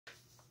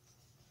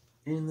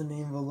In the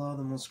name of Allah,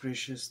 the most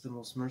gracious, the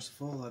most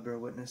merciful, I bear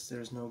witness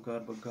there is no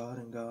God but God,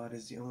 and God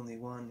is the only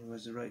one who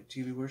has the right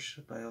to be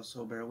worshipped. I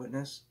also bear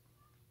witness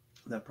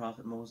that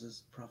Prophet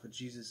Moses, Prophet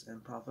Jesus,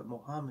 and Prophet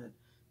Muhammad,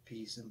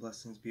 peace and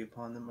blessings be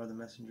upon them, are the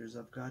messengers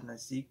of God, and I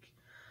seek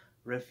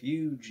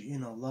refuge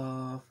in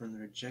Allah from the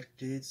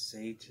rejected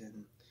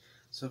Satan.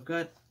 So I've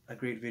got a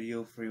great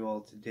video for you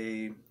all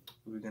today.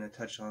 We're going to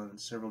touch on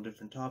several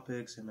different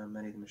topics: Imam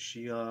Mahdi the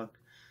Mashiach,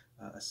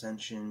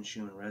 Ascension,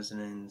 human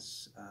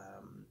resonance.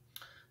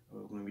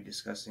 We're going to be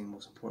discussing,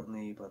 most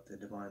importantly, about the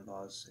divine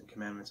laws and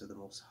commandments of the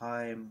Most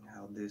High,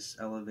 how this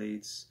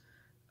elevates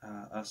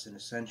us in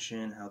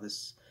Ascension,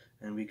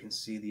 and we can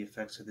see the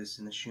effects of this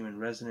in the human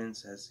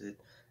resonance as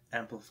it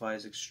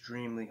amplifies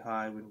extremely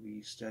high when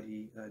we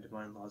study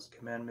divine laws and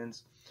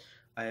commandments.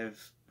 I have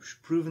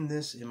proven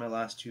this in my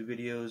last two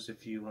videos.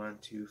 If you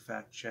want to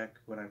fact check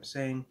what I'm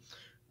saying,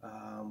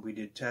 we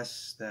did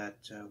tests that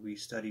we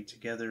studied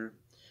together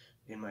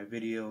in my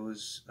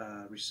videos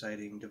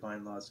reciting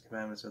divine laws and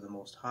commandments of the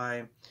Most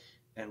High,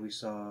 and we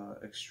saw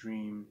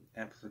extreme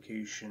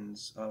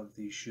amplifications of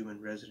the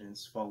human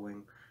resonance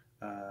following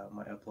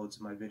my uploads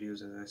of my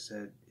videos, as I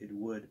said it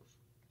would.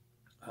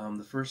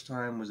 The first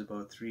time was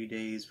about 3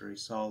 days, very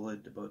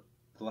solid. About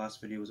the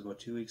last video was about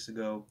 2 weeks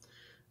ago,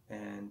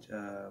 and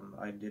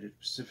I did it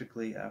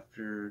specifically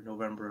after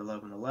November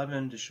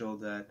 11/11 to show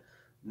that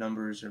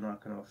numbers are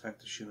not going to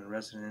affect the human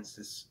resonance.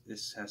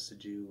 This has to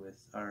do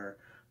with our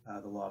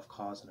the law of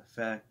cause and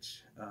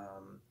effect.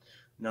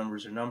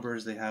 Numbers are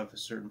numbers. They have a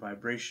certain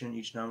vibration,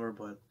 each number,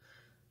 but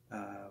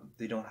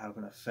they don't have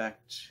an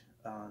effect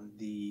on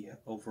the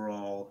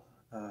overall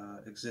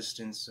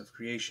existence of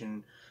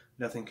creation.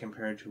 Nothing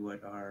compared to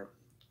what our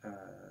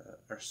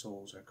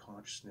souls, our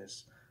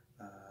consciousness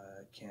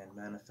can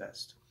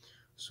manifest.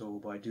 So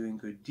by doing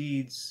good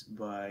deeds,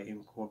 by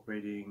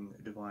incorporating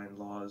divine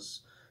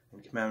laws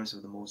and commandments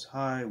of the Most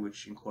High,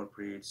 which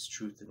incorporates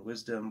truth and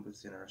wisdom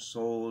within our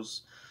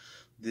souls,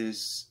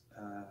 this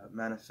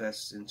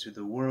manifests into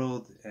the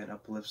world and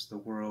uplifts the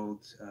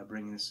world,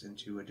 bringing us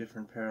into a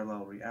different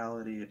parallel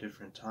reality, a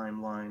different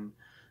timeline,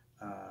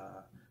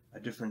 a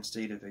different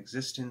state of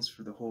existence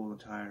for the whole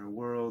entire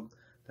world,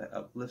 that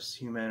uplifts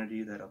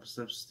humanity, that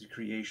uplifts the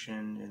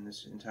creation in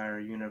this entire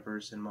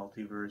universe and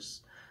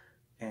multiverse.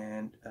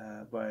 And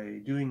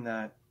by doing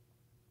that,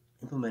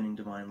 implementing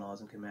divine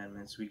laws and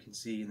commandments, we can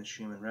see in the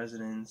human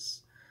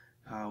resonance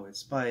how it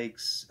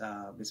spikes.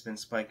 It's been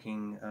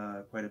spiking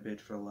quite a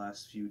bit for the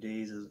last few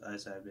days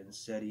as I've been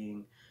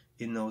studying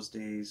in those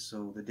days.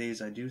 So the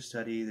days I do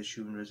study, the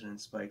human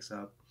resonance spikes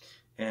up.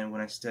 And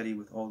when I study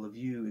with all of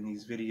you in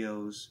these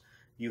videos,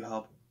 you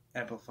help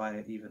amplify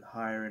it even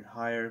higher and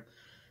higher.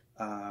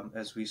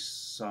 As we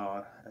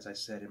saw, as I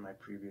said in my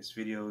previous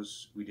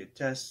videos, we did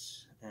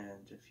tests,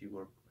 and if you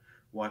were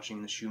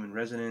watching the human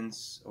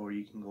resonance, or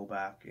you can go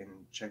back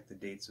and check the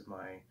dates of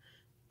my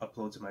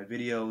uploads of my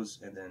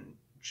videos and then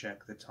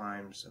check the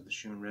times of the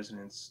human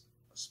resonance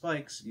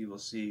spikes, you will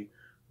see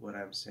what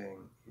I'm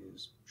saying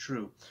is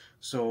true.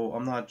 So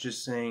I'm not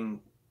just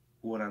saying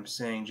what I'm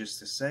saying just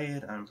to say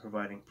it, I'm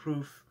providing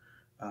proof.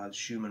 The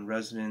human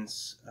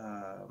resonance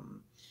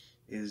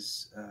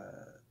is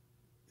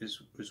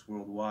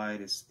worldwide.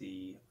 It's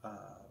the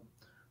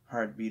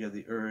heartbeat of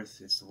the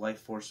earth. It's the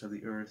life force of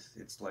the earth.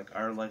 It's like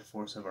our life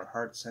force of our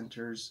heart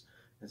centers.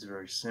 It's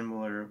very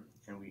similar,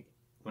 and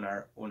when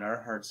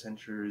our heart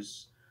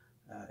centers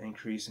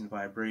increase in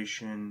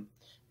vibration,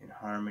 in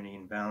harmony,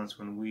 in balance,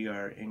 when we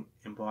are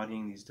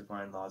embodying these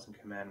divine laws and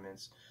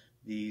commandments,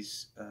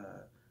 these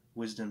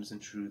wisdoms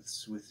and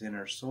truths within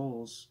our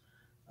souls,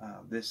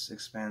 this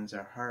expands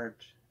our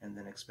heart, and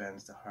then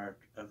expands the heart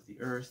of the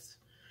earth,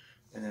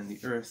 and then the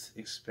earth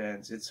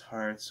expands its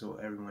heart, so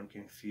everyone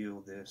can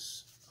feel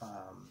this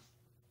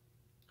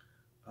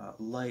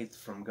light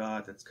from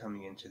God that's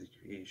coming into the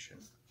creation,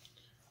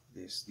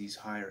 these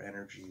higher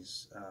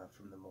energies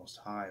from the Most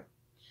High.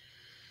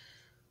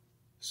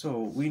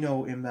 So we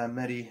know Imam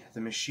Mahdi the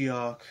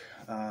Mashiach,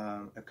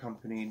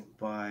 accompanied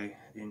by,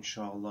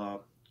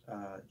 inshallah,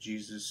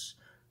 Jesus,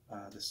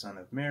 the son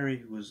of Mary,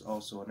 who is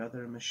also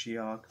another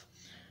Mashiach,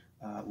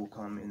 will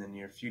come in the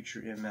near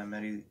future. Imam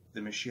Mahdi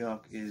the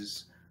Mashiach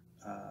is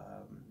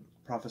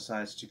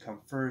prophesied to come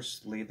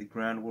first, lay the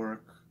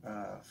groundwork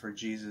for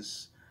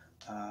Jesus,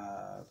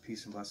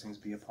 peace and blessings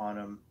be upon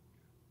him,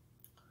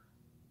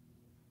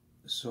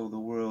 so the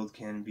world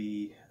can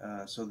be,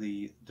 so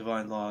the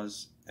divine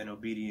laws and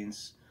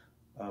obedience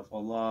of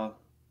Allah,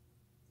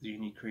 the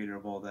unique creator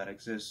of all that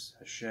exists,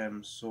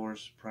 Hashem,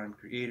 source, prime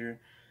creator,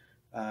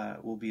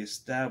 will be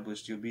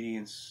established. The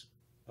obedience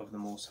of the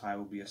Most High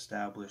will be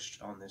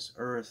established on this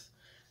earth,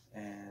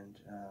 and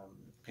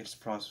it's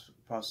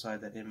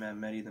prophesied that Imam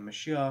Mahdi the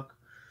Mashiach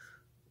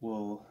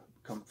will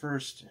come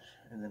first,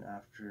 and then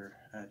after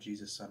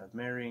Jesus, son of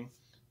Mary,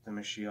 the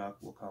Mashiach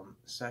will come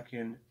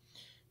second.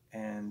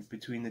 And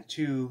between the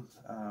two,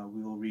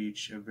 we will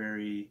reach a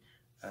very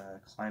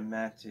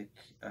climatic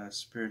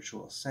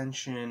spiritual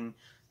ascension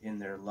in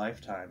their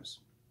lifetimes.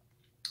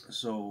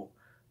 So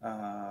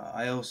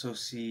I also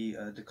see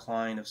a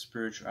decline of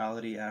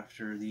spirituality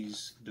after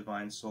these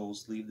divine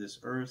souls leave this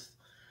earth.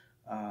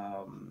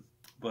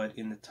 But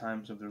in the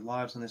times of their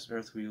lives on this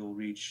earth, we will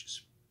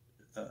reach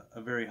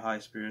a very high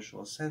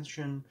spiritual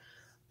ascension.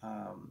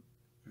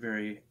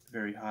 Very,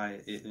 very high.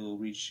 It will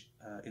reach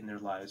in their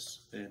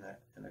lives in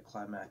a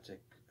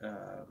climactic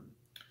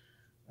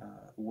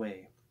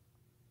way.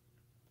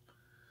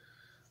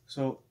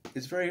 So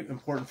it's very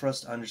important for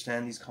us to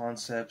understand these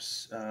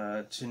concepts,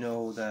 to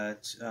know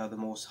that the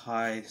Most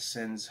High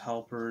sends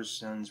helpers,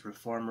 sends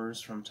reformers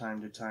from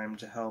time to time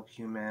to help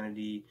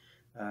humanity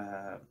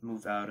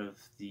move out of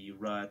the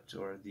rut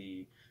or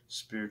the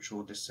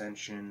spiritual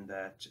dissension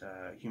that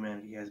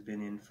humanity has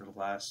been in for the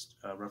last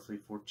roughly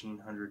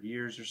 1400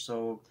 years or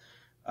so.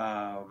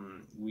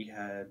 We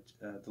had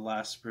the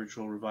last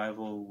spiritual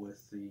revival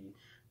with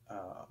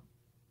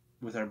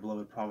with our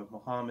beloved Prophet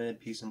Muhammad,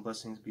 peace and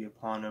blessings be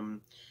upon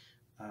him.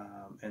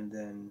 And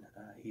then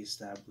he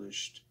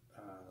established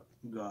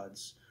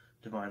God's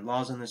divine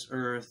laws on this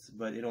earth,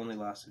 but it only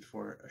lasted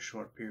for a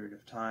short period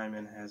of time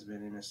and has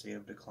been in a state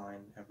of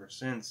decline ever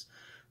since.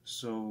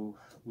 So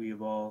we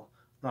have all,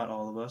 not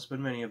all of us, but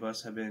many of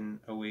us have been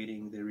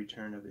awaiting the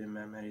return of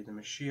Imam Mahdi the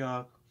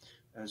Mashiach,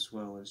 as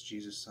well as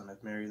Jesus, son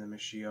of Mary the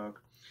Mashiach.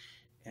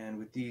 And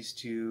with these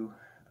two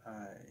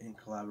in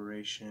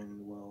collaboration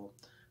will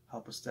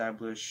help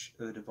establish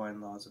the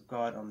divine laws of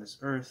God on this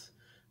earth,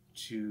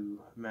 to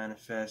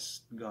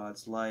manifest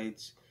God's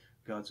light,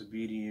 God's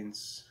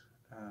obedience,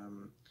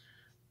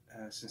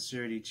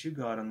 sincerity to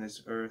God on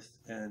this earth,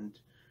 and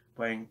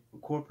by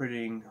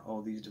incorporating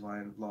all these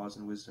divine laws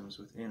and wisdoms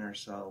within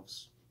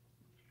ourselves,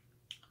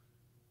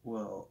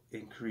 will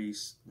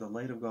increase the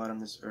light of God on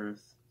this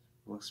earth,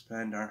 will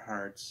expand our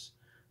hearts,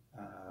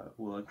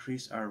 will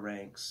increase our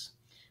ranks,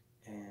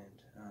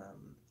 and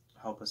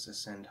help us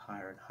ascend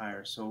higher and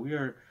higher. So we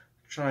are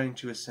trying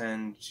to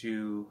ascend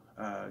to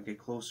get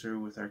closer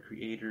with our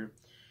Creator,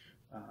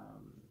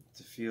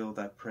 to feel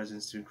that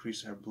presence, to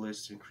increase our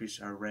bliss, to increase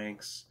our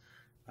ranks,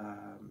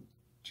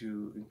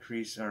 to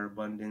increase our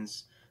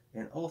abundance,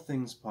 and all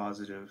things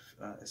positive.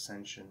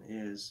 Ascension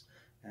is,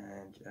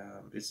 and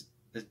it's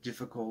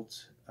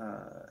difficult.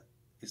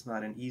 It's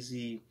not an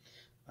easy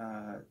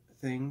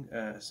thing.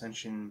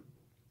 Ascension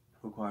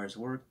requires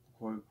work,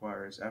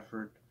 requires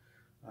effort,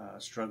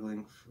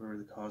 struggling for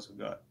the cause of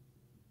God,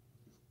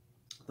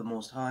 the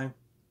Most High.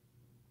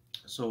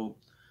 So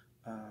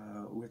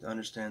we have to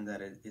understand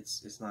that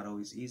it's not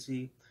always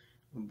easy,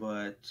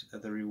 but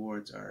the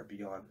rewards are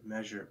beyond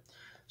measure.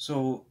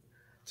 So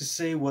to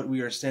say what we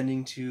are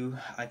ascending to,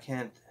 I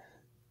can't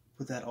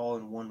put that all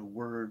in one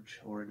word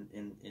or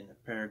in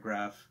a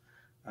paragraph.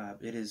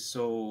 It is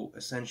so,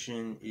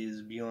 ascension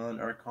is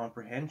beyond our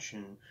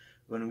comprehension.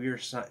 When we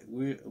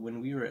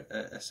are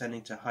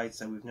ascending to heights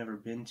that we've never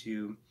been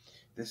to,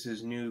 this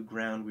is new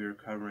ground we are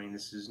covering.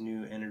 This is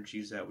new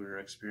energies that we are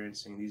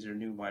experiencing. These are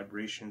new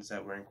vibrations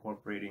that we're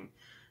incorporating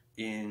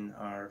in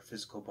our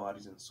physical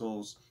bodies and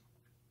souls.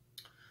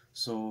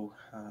 So,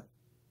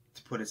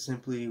 to put it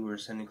simply, we're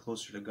ascending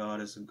closer to God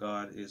as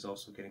God is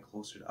also getting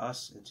closer to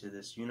us into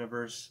this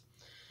universe,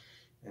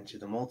 into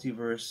the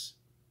multiverse,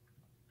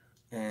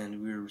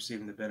 and we're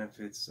receiving the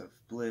benefits of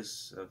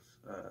bliss, of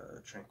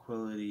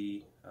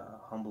tranquility,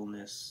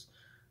 humbleness,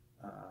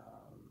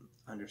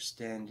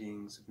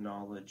 understandings of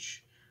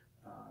knowledge,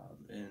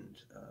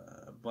 and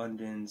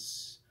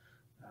abundance,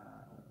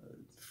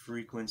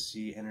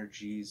 frequency,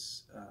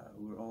 energies.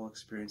 We're all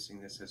experiencing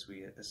this as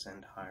we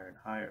ascend higher and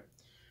higher.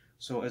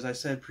 So as I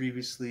said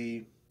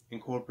previously,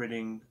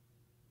 incorporating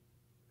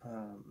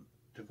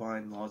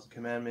divine laws and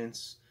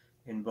commandments,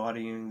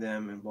 embodying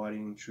them,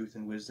 embodying truth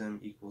and wisdom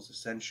equals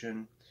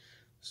ascension.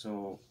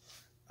 So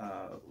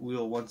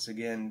we'll once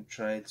again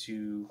try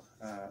to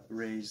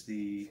raise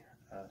the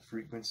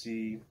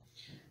frequency,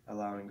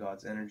 allowing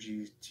God's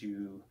energy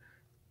to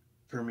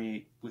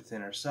permeate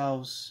within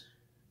ourselves,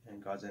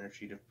 and God's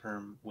energy to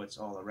perm what's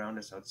all around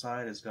us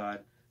outside, as God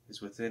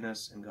is within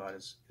us and God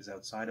is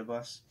outside of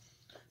us.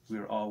 We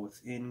are all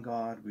within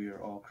God. We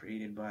are all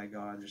created by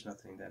God. There's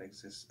nothing that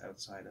exists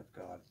outside of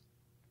God.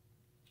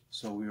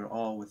 So we are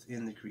all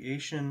within the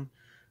creation,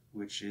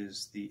 which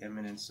is the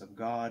eminence of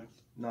God,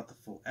 not the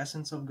full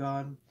essence of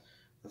God.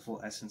 The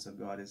full essence of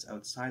God is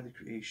outside the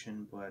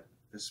creation, but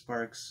the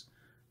sparks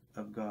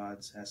of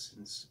God's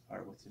essence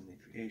are within the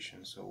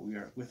creation. So we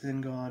are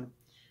within God.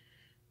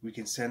 We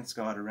can sense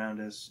God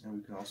around us, and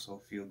we can also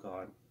feel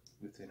God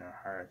within our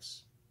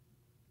hearts.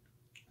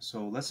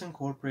 So let's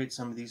incorporate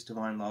some of these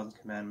divine laws and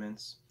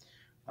commandments.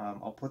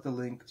 I'll put the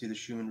link to the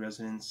Schumann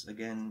resonance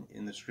again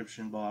in the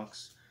description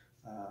box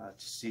to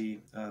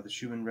see. The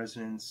Schumann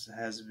resonance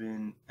has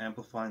been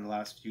amplifying the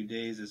last few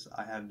days as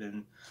I have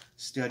been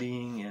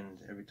studying, and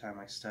every time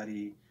I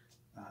study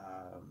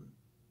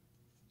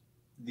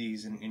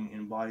these and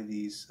embody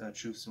these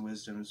truths and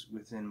wisdoms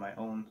within my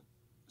own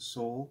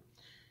soul,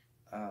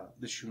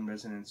 the Schumann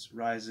resonance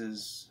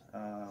rises.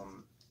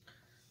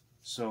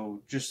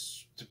 So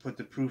just to put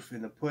the proof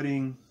in the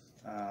pudding,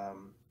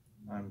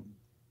 I'm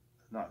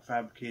not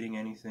fabricating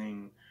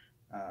anything,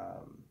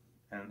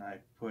 and I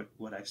put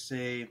what I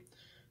say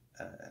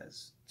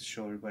as to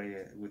show everybody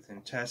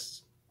within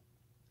tests.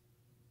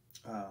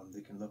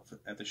 They can look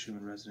at the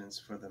Schumann resonance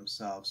for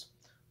themselves.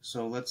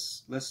 So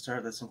let's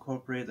start. Let's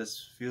incorporate.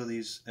 Let's feel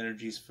these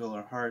energies fill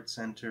our heart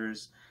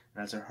centers,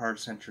 and as our heart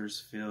centers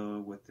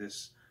fill with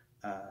this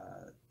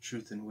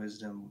truth and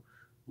wisdom,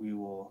 we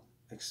will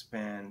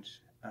expand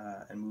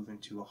and move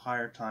into a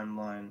higher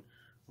timeline,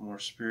 a more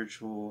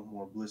spiritual,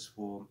 more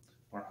blissful,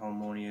 more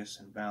harmonious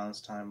and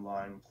balanced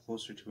timeline,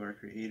 closer to our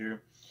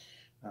Creator,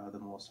 the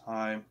Most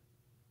High,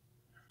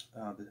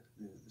 the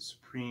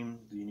Supreme,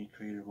 the unique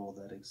Creator of all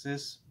that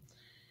exists.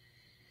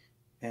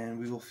 And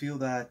we will feel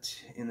that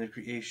in the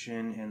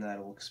creation, and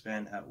that will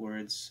expand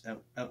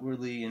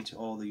outwardly into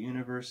all the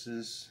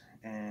universes,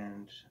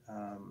 and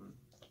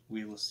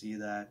we will see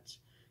that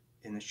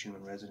in the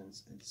Schumann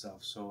resonance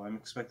itself. So I'm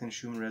expecting the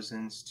Schumann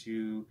resonance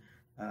to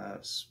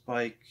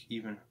spike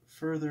even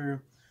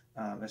further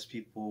as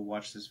people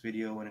watch this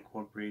video and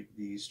incorporate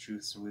these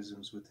truths and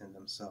wisdoms within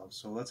themselves.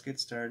 So let's get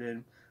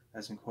started.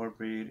 Let's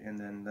incorporate, and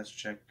then let's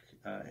check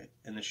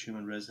in the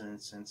Schumann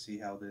resonance and see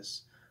how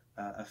this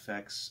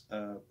affects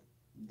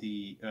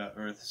the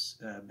Earth's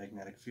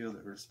magnetic field,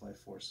 the Earth's life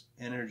force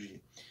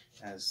energy,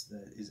 as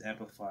that is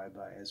amplified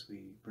by as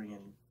we bring in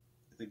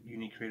the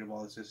unique creative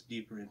all this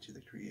deeper into the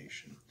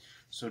creation.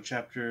 So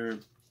chapter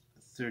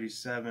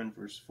 37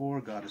 verse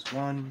 4, God is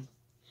one.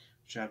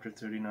 Chapter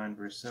 39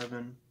 verse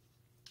 7,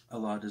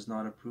 Allah does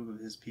not approve of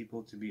his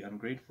people to be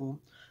ungrateful,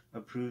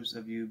 approves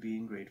of you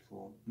being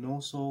grateful. No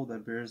soul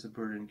that bears the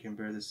burden can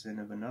bear the sin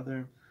of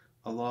another.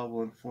 Allah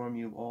will inform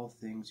you of all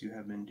things you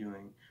have been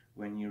doing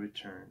when you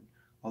return.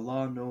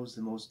 Allah knows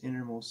the most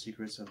innermost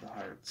secrets of the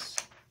hearts.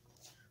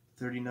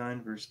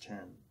 39 verse 10.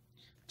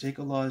 Take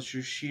Allah as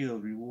your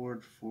shield,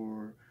 reward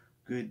for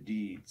good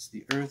deeds.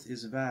 The earth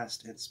is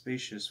vast and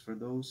spacious for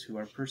those who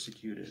are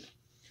persecuted.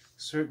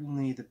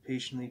 Certainly the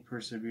patiently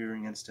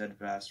persevering and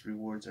steadfast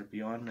rewards are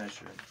beyond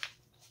measure.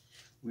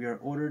 We are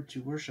ordered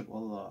to worship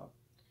Allah.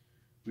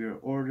 We are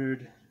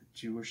ordered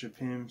to worship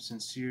Him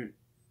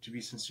to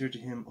be sincere to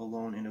Him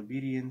alone in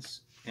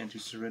obedience, and to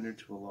surrender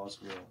to Allah's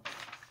will.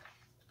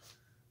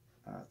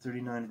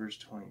 39 verse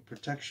 20.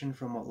 Protection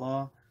from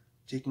Allah.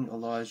 Taking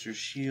Allah as your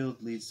shield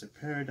leads to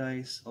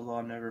paradise.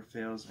 Allah never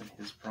fails in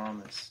His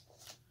promise.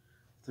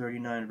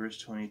 39 verse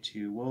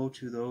 22. Woe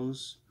to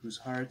those whose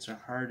hearts are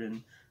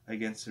hardened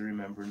against the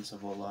remembrance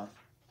of Allah.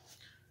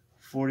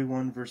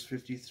 41 verse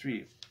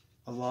 53.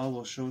 Allah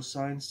will show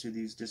signs to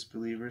these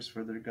disbelievers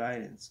for their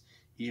guidance,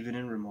 even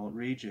in remote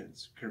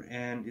regions.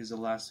 Quran is a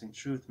lasting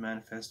truth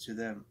manifest to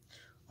them.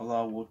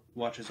 Allah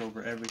watches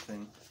over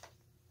everything.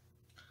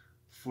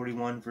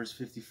 41 verse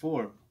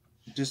 54.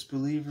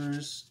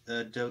 Disbelievers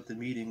doubt the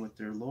meeting with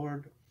their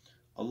Lord.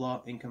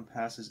 Allah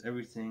encompasses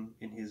everything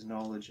in His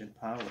knowledge and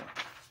power.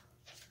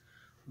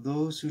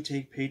 Those who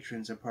take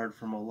patrons apart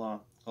from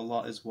Allah,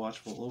 Allah is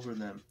watchful over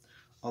them.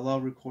 Allah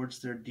records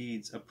their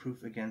deeds, a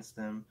proof against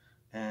them,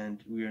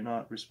 and we are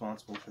not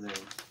responsible for their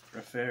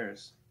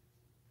affairs.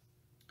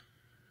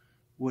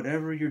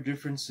 Whatever your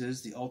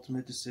differences, the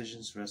ultimate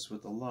decisions rest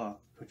with Allah.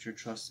 Put your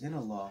trust in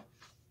Allah.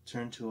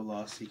 Turn to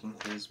Allah seeking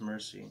His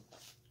mercy.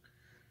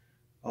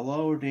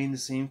 Allah ordained the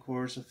same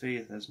course of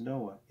faith as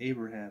Noah,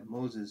 Abraham,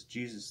 Moses,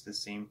 Jesus, the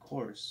same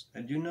course,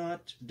 and do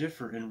not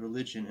differ in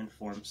religion and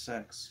form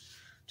sects.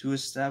 To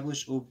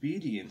establish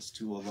obedience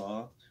to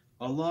Allah,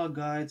 Allah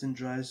guides and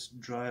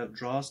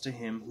draws to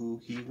Him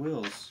who He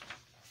wills.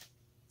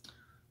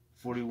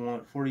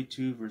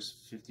 42 verse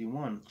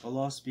 51.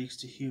 Allah speaks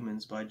to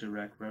humans by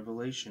direct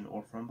revelation,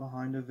 or from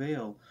behind a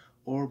veil,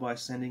 or by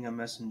sending a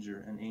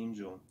messenger, an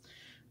angel,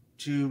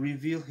 to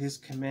reveal His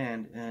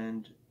command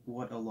and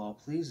what Allah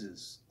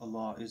pleases.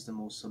 Allah is the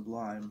most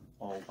sublime,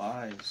 all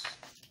wise.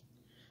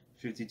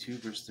 52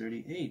 verse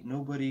 38.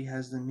 Nobody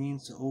has the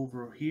means to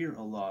overhear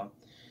Allah,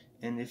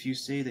 and if you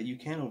say that you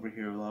can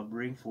overhear Allah,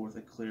 bring forth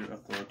a clear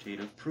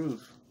authoritative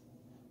proof.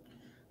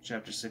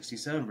 Chapter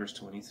 67 verse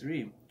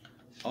 23.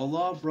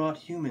 Allah brought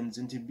humans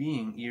into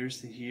being,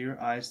 ears to hear,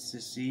 eyes to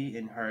see,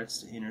 and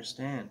hearts to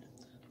understand.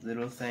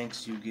 Little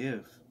thanks you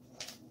give.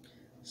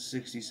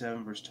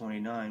 67 verse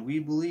 29. We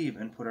believe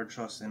and put our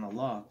trust in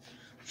Allah.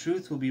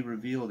 Truth will be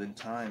revealed in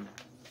time.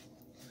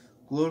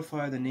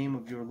 Glorify the name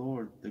of your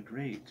Lord, the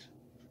Great.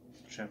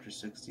 Chapter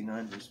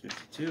 69 verse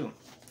 52.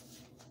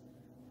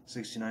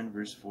 69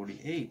 verse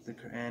 48. The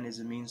Quran is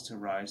a means to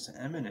rise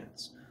to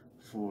eminence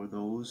for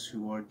those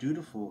who are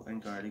dutiful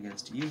and guard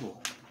against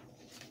evil.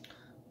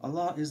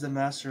 Allah is the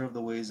master of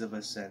the ways of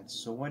ascent,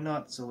 so why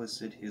not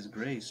solicit His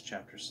grace?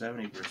 Chapter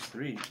 70 verse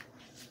 3.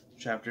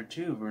 Chapter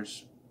 2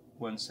 verse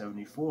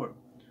 174.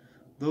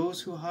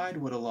 Those who hide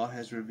what Allah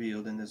has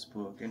revealed in this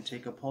book and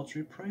take a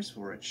paltry price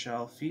for it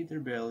shall feed their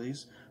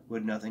bellies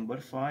with nothing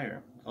but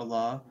fire.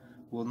 Allah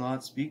will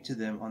not speak to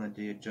them on the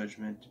day of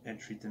judgment and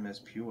treat them as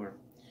pure.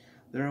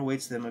 There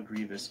awaits them a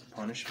grievous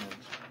punishment.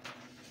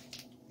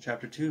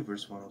 Chapter 2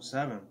 verse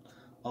 107.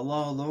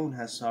 Allah alone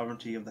has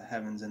sovereignty of the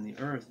heavens and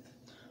the earth.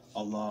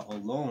 Allah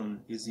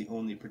alone is the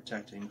only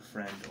protecting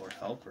friend or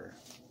helper.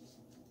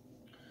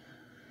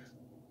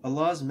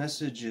 Allah's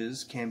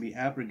messages can be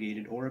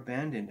abrogated or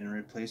abandoned and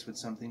replaced with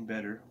something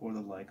better or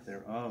the like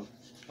thereof.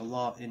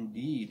 Allah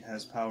indeed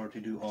has power to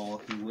do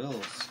all He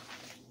wills.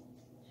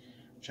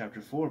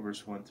 Chapter 4,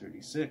 verse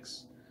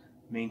 136.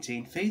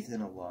 Maintain faith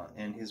in Allah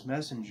and His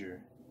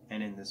Messenger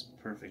and in this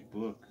perfect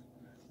book.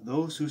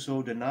 Those who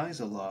so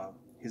denies Allah,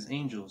 His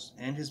angels,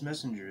 and His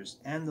messengers,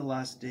 and the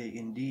last day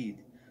indeed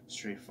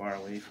stray far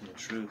away from the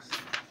truth.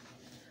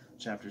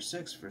 Chapter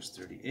 6, verse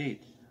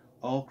 38.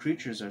 All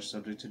creatures are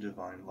subject to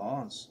divine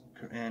laws.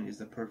 Quran is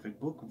the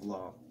perfect book of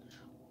law,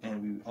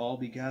 and we will all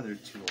be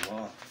gathered to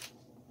Allah.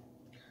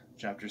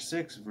 Chapter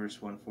 6,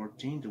 verse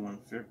 114 to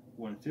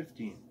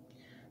 115.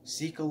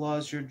 Seek Allah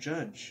as your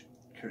judge.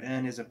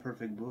 Quran is a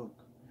perfect book.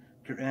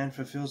 Quran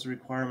fulfills the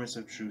requirements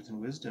of truth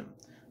and wisdom.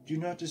 Do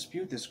not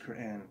dispute this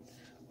Quran.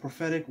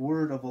 Prophetic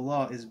word of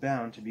Allah is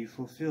bound to be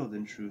fulfilled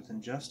in truth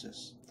and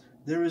justice.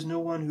 There is no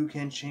one who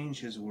can change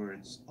His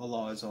words.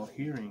 Allah is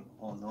all-hearing,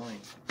 all-knowing.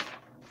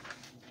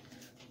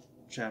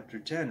 Chapter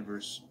 10,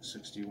 verse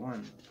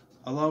 61.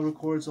 Allah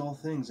records all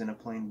things in a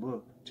plain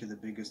book, to the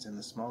biggest and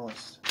the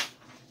smallest.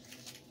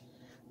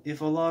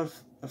 If Allah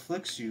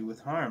afflicts you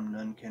with harm,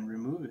 none can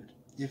remove it.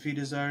 If He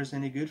desires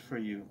any good for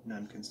you,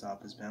 none can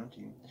stop His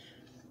bounty.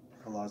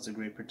 Allah is the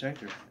great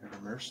protector,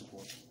 ever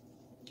merciful.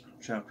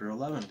 Chapter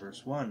 11,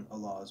 verse 1.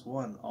 Allah is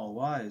one,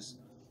 all-wise,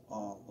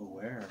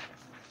 all-aware.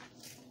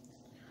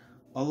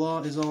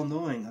 Allah is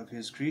all-knowing of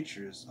His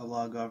creatures.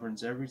 Allah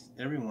governs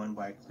everyone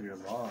by clear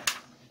law.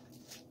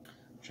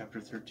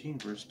 Chapter 13,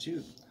 verse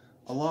 2.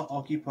 Allah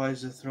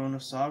occupies the throne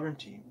of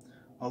sovereignty.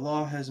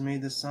 Allah has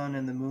made the sun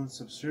and the moon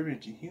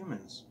subservient to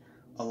humans.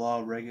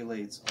 Allah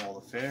regulates all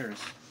affairs.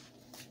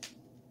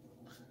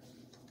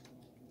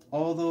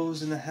 All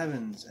those in the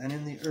heavens and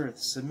in the earth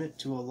submit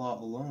to Allah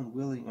alone,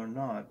 willing or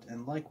not,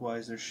 and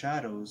likewise their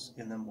shadows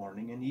in the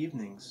morning and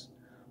evenings,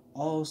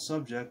 all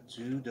subject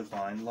to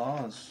divine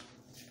laws.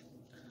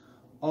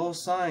 All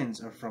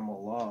signs are from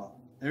Allah.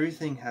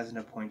 Everything has an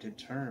appointed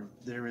term.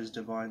 There is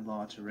divine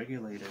law to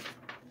regulate it.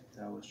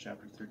 That was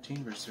chapter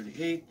 13, verse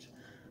 38.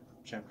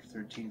 Chapter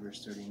 13,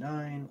 verse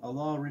 39.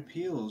 Allah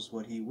repeals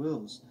what He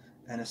wills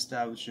and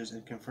establishes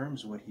and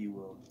confirms what He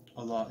will.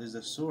 Allah is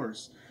the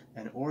source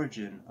and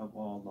origin of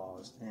all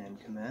laws and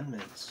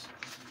commandments.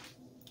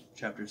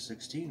 Chapter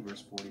 16,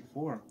 verse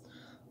 44.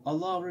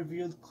 Allah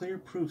revealed clear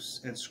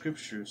proofs and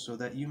scriptures so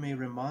that you may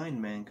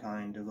remind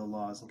mankind of the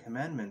laws and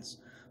commandments,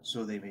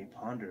 so they may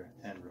ponder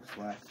and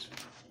reflect.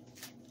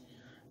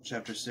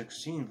 Chapter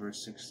 16,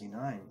 verse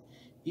 69.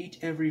 Eat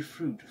every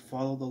fruit,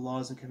 follow the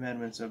laws and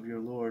commandments of your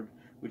Lord,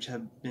 which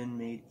have been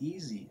made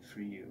easy for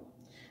you.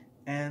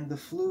 And the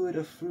fluid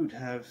of fruit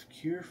have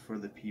cure for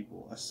the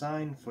people, a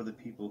sign for the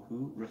people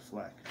who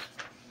reflect.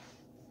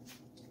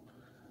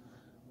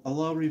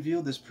 Allah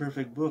revealed this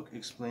perfect book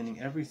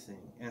explaining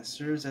everything, and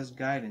serves as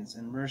guidance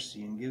and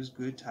mercy, and gives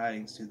good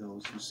tidings to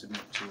those who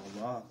submit to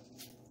Allah.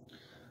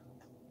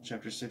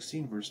 Chapter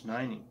 16, verse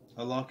 90.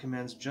 Allah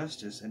commands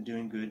justice and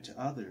doing good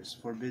to others,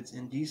 forbids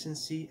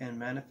indecency and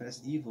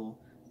manifest evil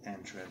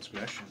and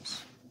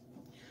transgressions.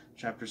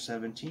 Chapter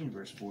 17,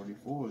 verse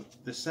 44.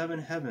 The seven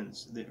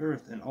heavens, the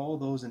earth, and all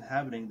those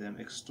inhabiting them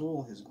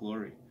extol His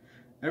glory.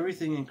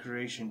 Everything in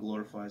creation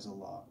glorifies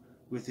Allah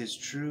with His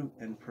true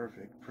and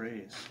perfect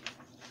praise.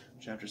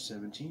 Chapter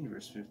 17,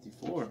 verse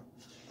 54.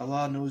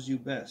 Allah knows you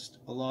best.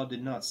 Allah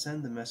did not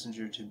send the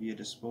messenger to be a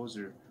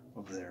disposer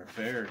of their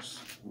affairs,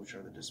 which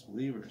are the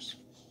disbelievers.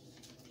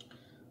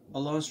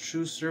 Allah's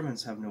true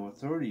servants have no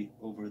authority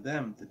over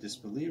them, the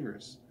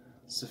disbelievers.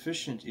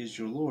 Sufficient is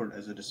your Lord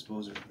as a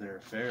disposer of their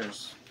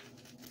affairs.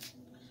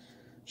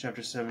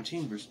 Chapter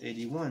 17, verse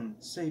 81.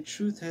 Say,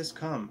 truth has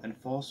come, and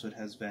falsehood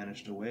has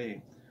vanished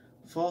away.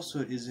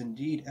 Falsehood is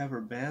indeed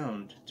ever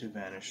bound to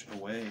vanish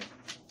away.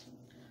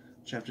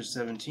 Chapter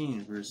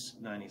 17, verse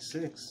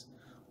 96.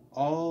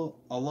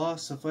 Allah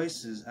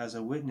suffices as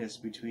a witness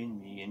between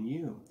me and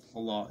you.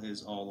 Allah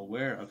is all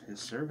aware of His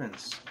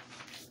servants.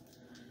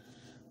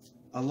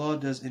 Allah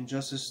does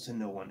injustice to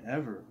no one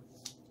ever.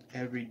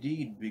 Every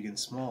deed, big and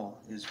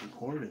small, is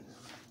recorded.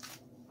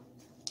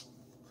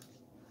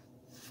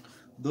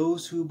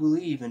 Those who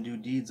believe and do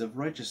deeds of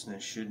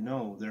righteousness should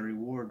know their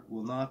reward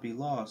will not be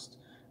lost,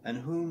 and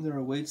whom there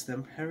awaits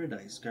them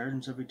paradise,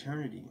 gardens of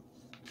eternity.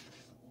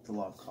 The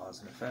law of cause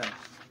and effect.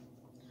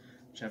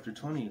 Chapter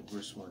 20,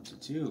 verse 1 to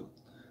 2.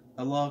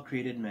 Allah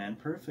created man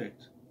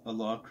perfect.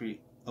 Allah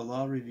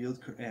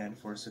revealed Quran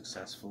for a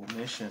successful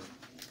mission.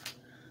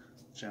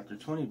 Chapter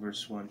 20,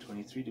 verse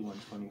 123 to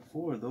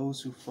 124.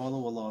 Those who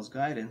follow Allah's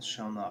guidance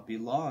shall not be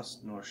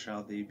lost, nor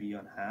shall they be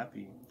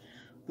unhappy.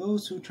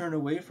 Those who turn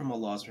away from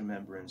Allah's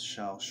remembrance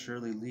shall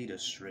surely lead a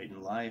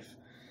straightened life,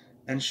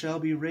 and shall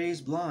be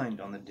raised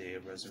blind on the day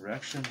of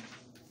resurrection.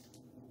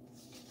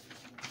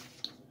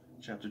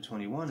 Chapter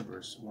 21,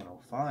 verse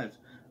 105.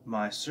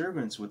 My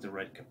servants with the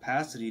right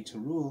capacity to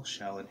rule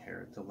shall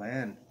inherit the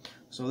land.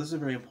 So this is a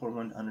very important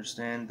one to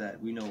understand,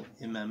 that we know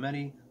Imam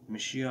Mahdi,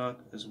 Mashiach,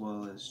 as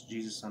well as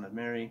Jesus, son of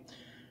Mary.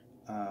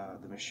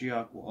 The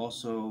Mashiach will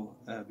also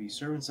be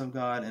servants of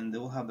God, and they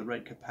will have the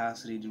right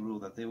capacity to rule,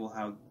 that they will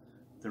have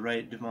the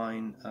right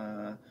divine,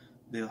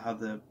 they'll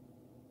have a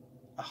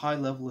high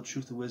level of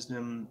truth and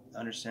wisdom,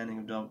 understanding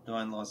of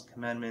divine laws and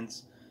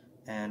commandments,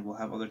 and will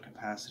have other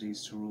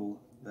capacities to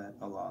rule that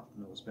Allah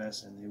knows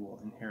best, and they will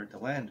inherit the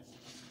land.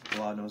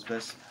 Allah knows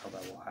best how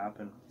that will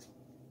happen.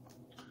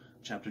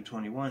 Chapter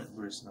 21,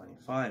 verse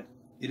 95.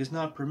 It is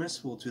not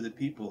permissible to the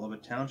people of a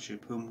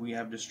township whom we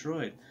have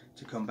destroyed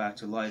to come back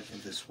to life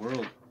in this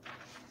world.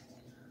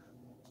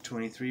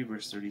 23,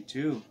 verse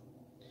 32.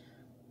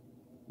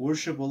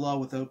 Worship Allah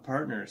without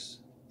partners,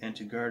 and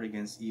to guard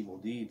against evil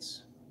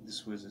deeds.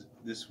 This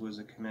was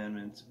a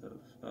commandment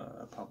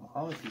of Prophet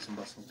Muhammad, peace and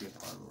blessings be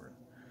upon him.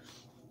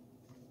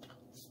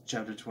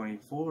 Chapter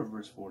 24,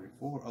 verse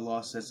 44.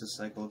 Allah sets the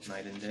cycle of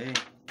night and day.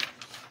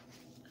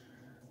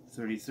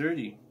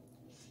 30.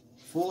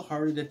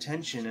 Full-hearted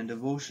attention and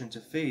devotion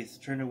to faith,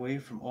 turn away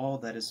from all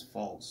that is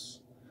false.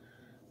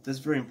 That's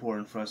very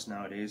important for us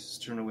nowadays,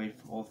 to turn away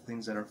from all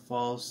things that are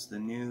false, the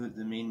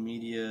main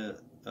media,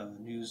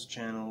 news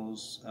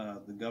channels,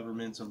 the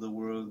governments of the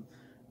world.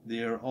 They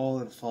are all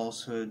in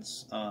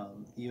falsehoods.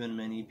 Even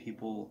many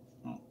people,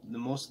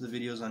 most of the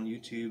videos on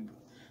YouTube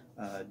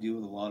deal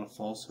with a lot of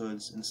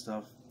falsehoods and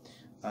stuff.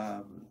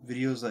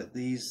 Videos like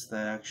these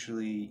that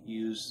actually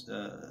use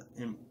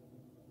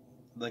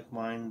like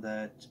mine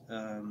that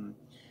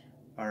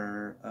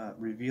are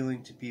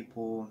revealing to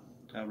people,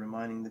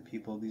 reminding the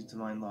people of these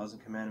divine laws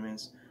and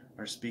commandments,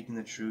 are speaking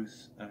the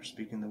truth, are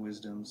speaking the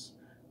wisdoms.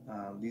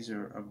 These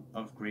are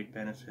of great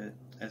benefit,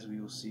 as we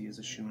will see, as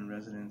the Schumann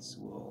resonance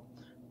will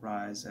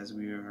rise, as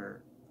we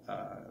are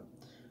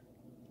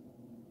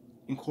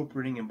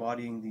incorporating,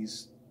 embodying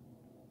these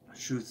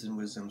truths and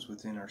wisdoms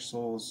within our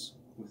souls,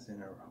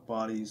 within our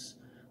bodies,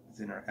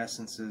 within our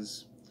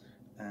essences,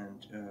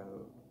 and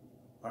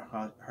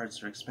our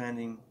hearts are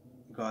expanding.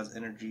 God's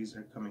energies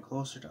are coming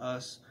closer to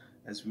us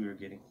as we are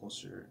getting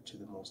closer to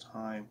the Most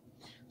High.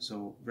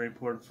 So very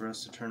important for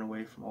us to turn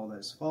away from all that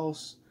is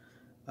false.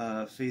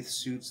 Faith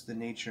suits the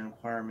nature and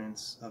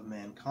requirements of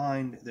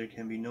mankind. There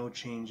can be no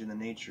change in the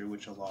nature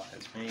which Allah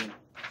has made.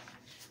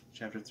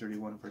 Chapter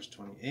 31, verse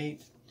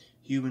 28.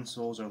 Human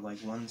souls are like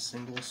one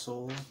single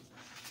soul.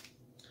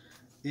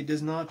 It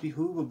does not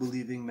behoove a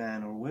believing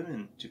man or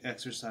woman to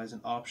exercise an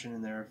option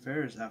in their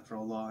affairs after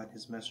Allah and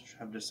His Messenger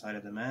have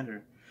decided the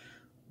matter.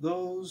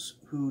 Those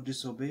who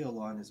disobey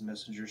Allah and His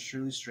Messenger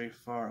surely stray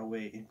far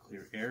away in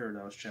clear error.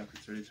 That was chapter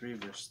 33,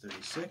 verse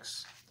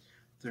 36.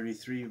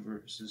 33,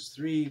 verses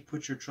 3.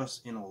 Put your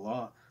trust in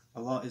Allah.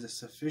 Allah is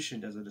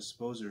sufficient as a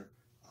disposer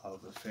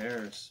of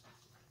affairs.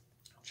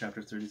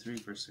 Chapter 33,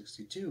 verse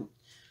 62.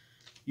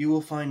 You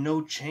will find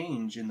no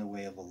change in the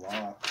way of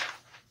Allah.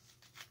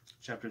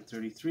 Chapter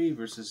 33,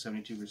 verses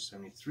 72, verse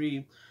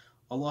 73.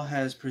 Allah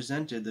has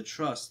presented the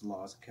trust,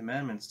 laws, and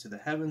commandments to the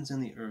heavens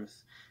and the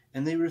earth,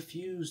 and they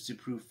refuse to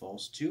prove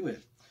false to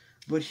it.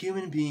 But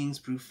human beings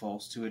prove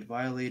false to it,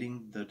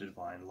 violating the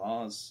divine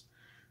laws,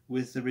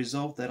 with the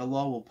result that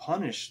Allah will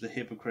punish the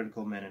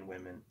hypocritical men and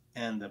women,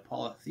 and the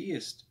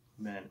polytheist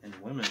men and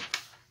women.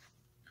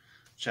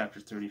 Chapter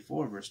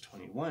 34, verse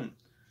 21.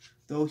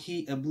 Though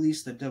he,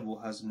 Iblis, the devil,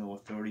 has no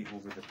authority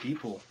over the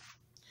people.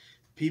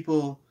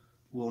 People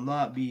will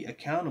not be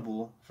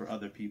accountable for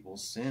other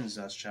people's sins.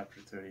 That's chapter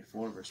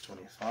 34, verse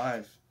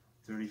 25.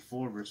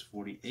 34, verse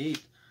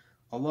 48.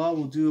 Allah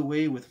will do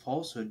away with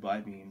falsehood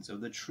by means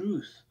of the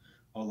truth.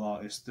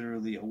 Allah is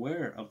thoroughly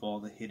aware of all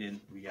the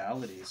hidden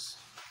realities.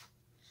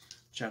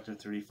 Chapter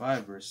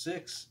 35, verse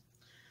 6.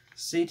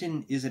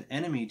 Satan is an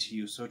enemy to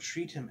you, so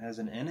treat him as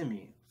an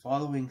enemy.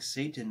 Following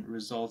Satan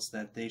results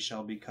that they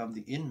shall become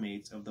the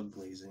inmates of the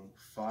blazing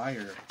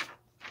fire.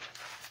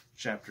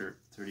 Chapter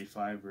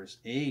 35, verse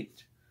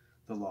 8.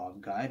 The law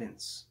of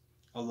guidance.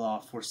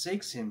 Allah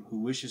forsakes him who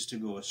wishes to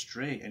go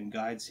astray and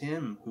guides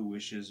him who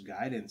wishes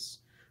guidance.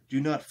 Do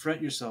not fret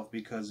yourself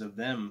because of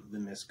them, the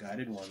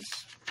misguided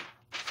ones.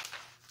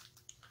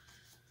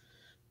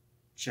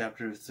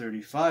 Chapter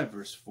 35,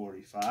 verse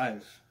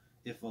 45.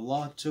 If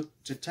Allah took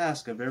to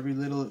task of every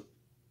little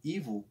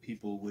evil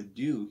people would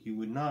do, He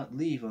would not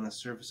leave on the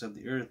surface of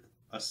the earth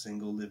a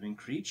single living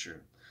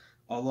creature.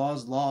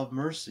 Allah's law of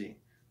mercy,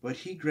 but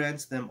He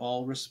grants them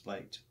all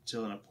respite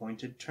till an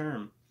appointed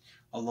term.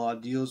 Allah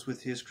deals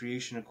with His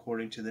creation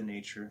according to the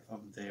nature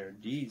of their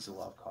deeds, the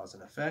law of cause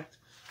and effect,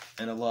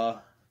 and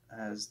Allah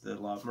has the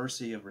law of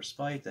mercy, of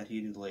respite, that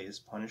He delays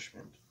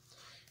punishment.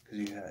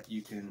 Because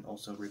you can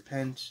also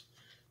repent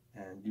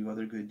and do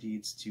other good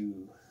deeds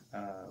to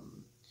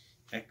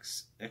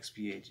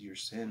expiate your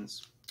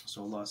sins.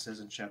 So Allah says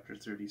in chapter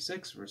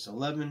 36, verse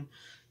 11,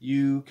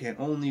 you can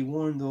only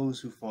warn those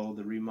who follow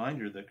the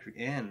reminder, the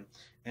Quran,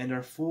 and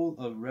are full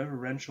of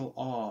reverential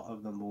awe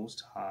of the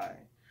Most High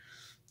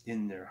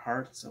in their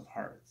hearts of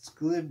hearts.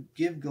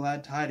 Give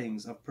glad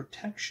tidings of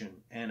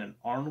protection and an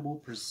honorable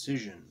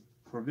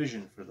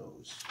provision for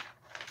those.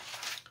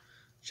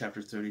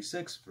 Chapter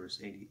 36, verse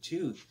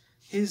 82.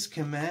 His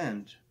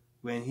command,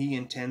 when He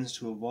intends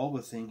to evolve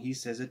a thing, He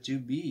says it to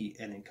be,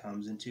 and it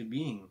comes into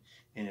being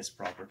in its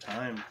proper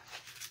time.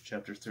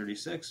 Chapter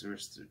 36,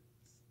 verse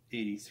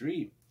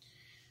 83.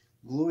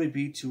 Glory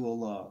be to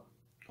Allah.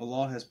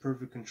 Allah has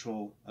perfect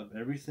control of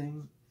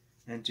everything,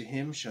 and to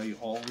Him shall you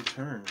all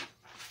return.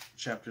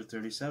 Chapter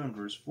 37,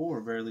 verse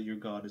 4, Verily your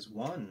God is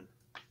one.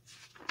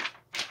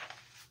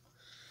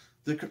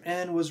 The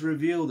Quran was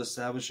revealed,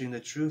 establishing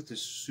the truth to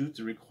suit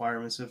the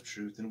requirements of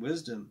truth and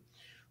wisdom.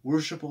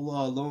 Worship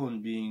Allah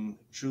alone, being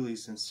truly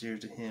sincere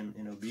to Him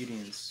in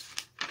obedience.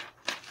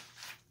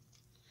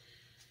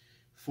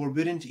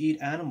 Forbidden to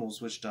eat animals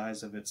which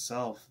dies of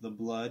itself, the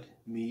blood,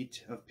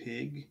 meat of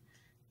pig,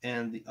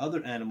 and the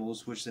other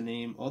animals which the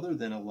name other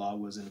than Allah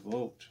was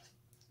invoked.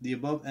 The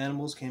above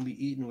animals can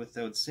be eaten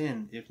without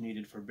sin, if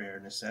needed for bare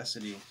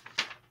necessity.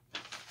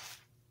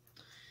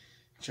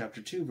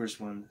 Chapter 2, verse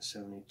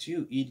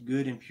 172. Eat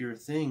good and pure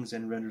things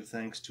and render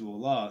thanks to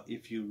Allah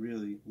if you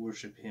really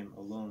worship Him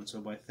alone.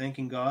 So by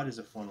thanking God is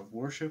a form of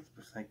worship,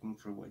 thanking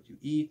for what you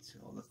eat,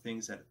 all the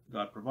things that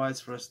God provides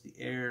for us, the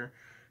air,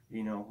 the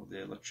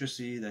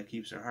electricity that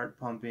keeps our heart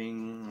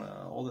pumping,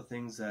 all the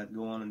things that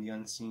go on in the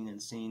unseen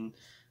and seen.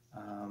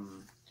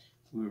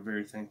 We were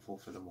very thankful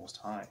for the Most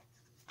High.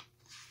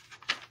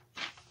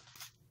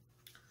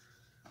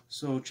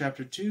 So,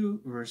 chapter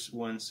 2, verse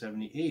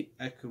 178,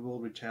 equitable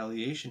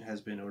retaliation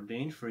has been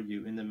ordained for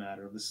you in the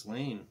matter of the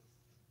slain.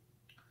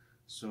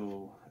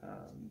 So,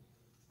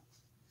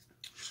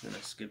 just going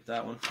to skip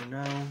that one for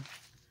now.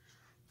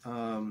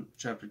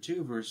 Chapter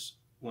 2, verse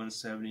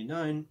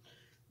 179,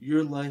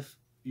 your life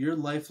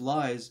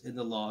lies in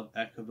the law of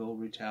equitable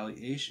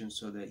retaliation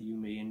so that you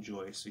may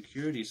enjoy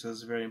security. So,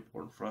 it's very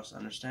important for us to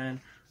understand.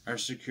 Our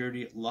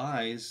security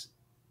lies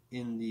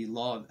in the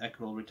law of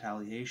equitable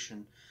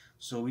retaliation.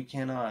 So we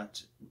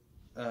cannot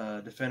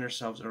defend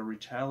ourselves or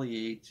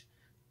retaliate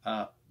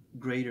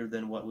greater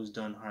than what was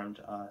done harm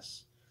to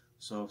us.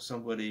 So if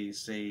somebody,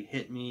 say,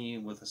 hit me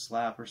with a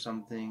slap or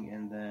something,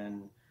 and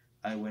then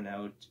I went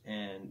out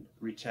and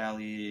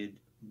retaliated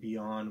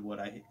beyond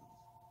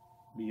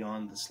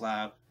the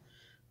slap,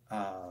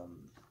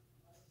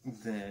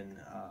 then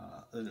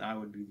I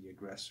would be the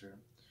aggressor.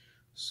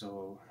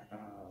 So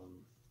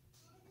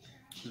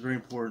it's very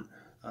important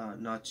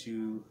not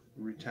to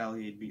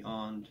retaliate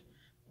beyond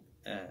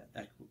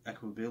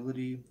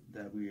equability,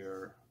 that we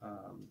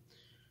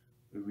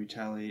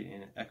retaliate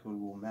in an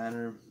equitable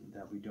manner,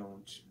 that we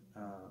don't,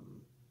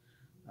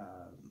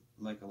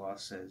 like Allah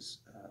says,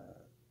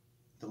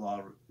 the law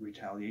of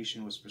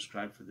retaliation was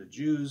prescribed for the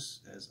Jews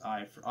as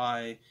eye for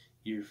eye,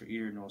 ear for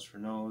ear, nose for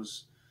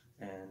nose,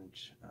 and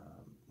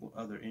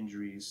other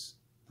injuries,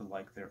 the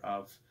like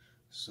thereof.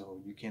 So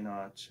you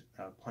cannot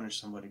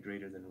punish somebody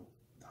greater than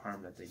the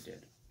harm that they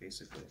did,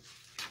 basically.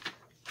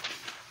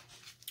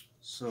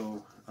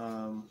 So,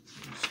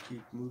 just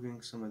keep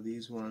moving some of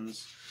these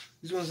ones.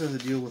 These ones have to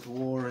deal with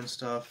war and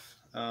stuff.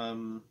 So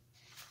I'm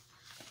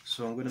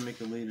going to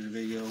make a later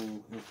video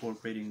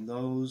incorporating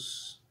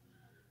those.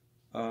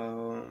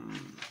 So,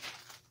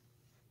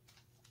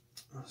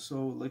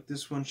 like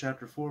this one,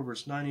 chapter 4,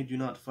 verse 90, do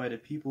not fight a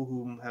people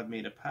whom have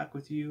made a pact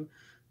with you.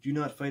 Do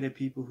not fight a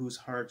people whose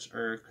hearts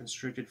are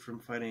constricted from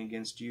fighting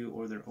against you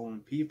or their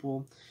own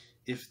people.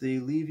 If they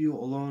leave you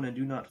alone and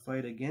do not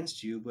fight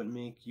against you, but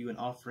make you an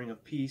offering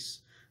of peace,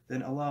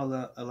 then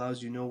Allah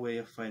allows you no way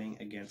of fighting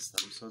against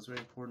them. So it's very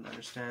important to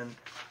understand,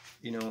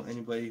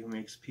 anybody who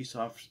makes peace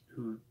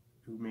who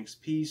makes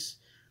peace,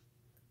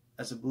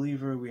 as a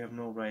believer, we have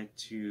no right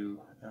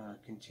to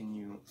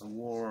continue a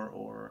war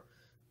or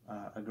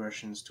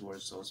aggressions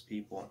towards those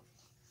people.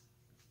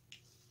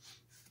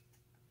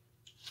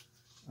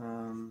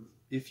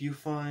 If you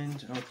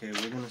find, okay,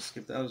 we're going to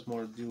skip that. Was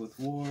more to do with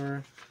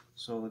war.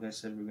 So, like I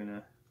said, we're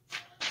going to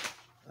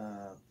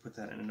put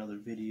that in another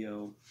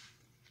video.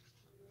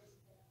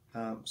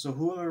 So,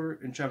 whoever,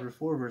 in chapter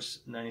 4, verse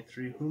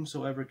 93,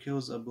 whomsoever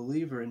kills a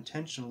believer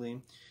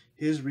intentionally,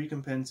 his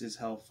recompense is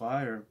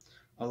hellfire.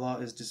 Allah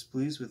is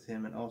displeased with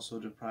him and also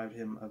deprived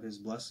him of his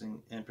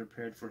blessing and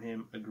prepared for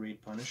him a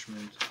great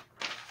punishment.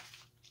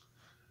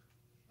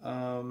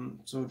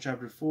 So,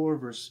 chapter 4,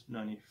 verse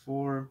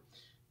 94,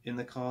 in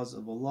the cause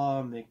of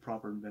Allah, make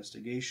proper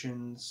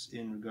investigations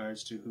in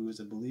regards to who is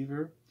a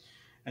believer.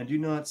 And do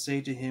not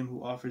say to him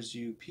who offers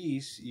you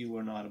peace, you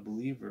are not a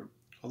believer.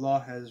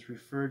 Allah has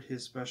referred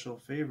His special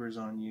favors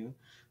on you,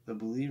 the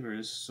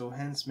believers, so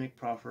hence make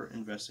proper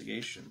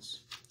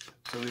investigations.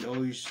 So we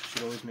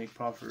should always make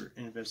proper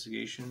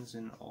investigations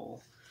in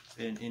all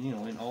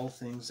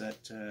things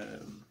that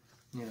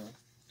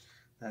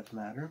that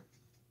matter.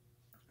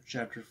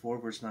 Chapter 4,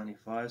 verse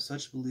 95,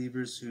 such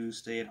believers who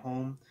stay at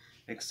home,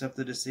 except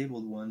the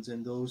disabled ones,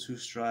 and those who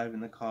strive in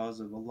the cause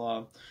of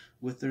Allah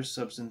with their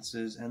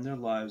substances and their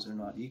lives are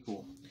not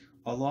equal.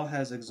 Allah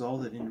has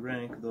exalted in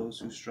rank those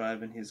who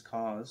strive in His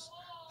cause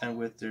and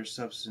with their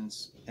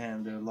substance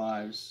and their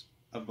lives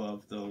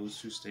above those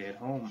who stay at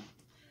home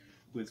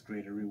with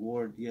greater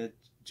reward. Yet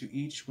to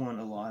each one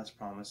Allah has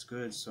promised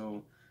good.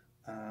 So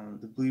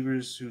the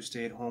believers who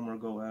stay at home or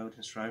go out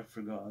and strive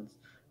for God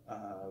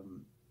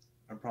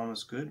are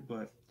promised good,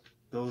 but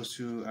those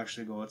who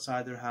actually go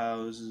outside their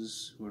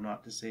houses, who are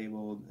not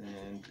disabled,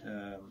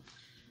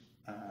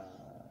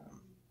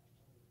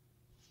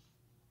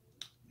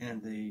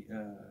 and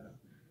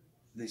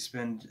they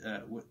spend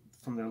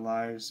from their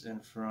lives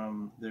and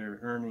from their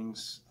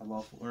earnings,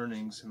 lawful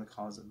earnings in the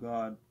cause of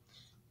God,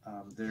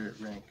 their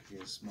rank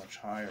is much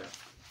higher.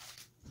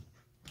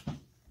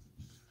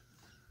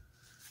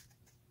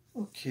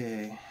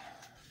 Okay.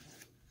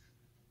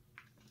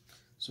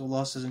 So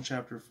Allah says in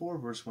chapter 4,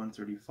 verse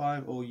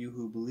 135, O you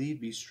who believe,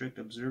 be strict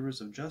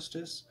observers of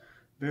justice,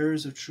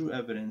 bearers of true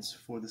evidence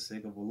for the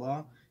sake of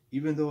Allah,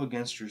 even though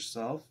against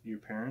yourself, your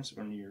parents,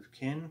 or near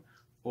kin,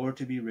 or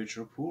to be rich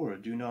or poor.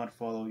 Do not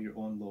follow your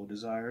own low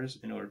desires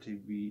in order to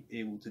be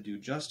able to do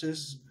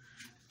justice.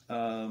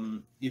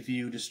 If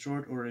you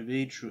distort or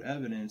evade true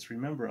evidence,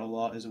 remember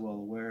Allah is well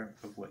aware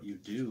of what you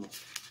do.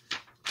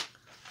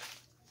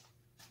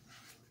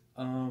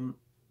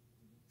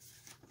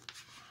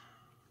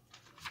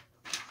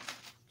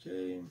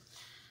 Okay,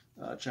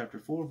 chapter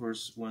 4,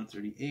 verse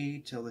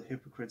 138, tell the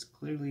hypocrites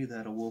clearly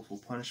that a woeful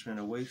punishment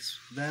awaits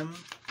them.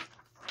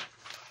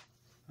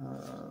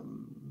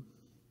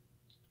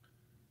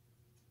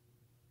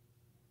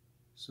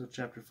 So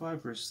chapter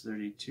 5, verse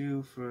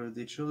 32, for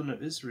the children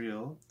of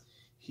Israel,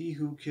 he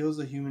who kills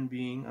a human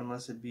being,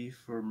 unless it be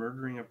for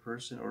murdering a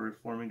person or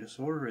reforming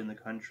disorder in the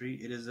country,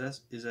 it is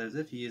as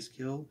if he has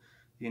killed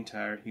the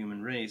entire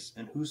human race,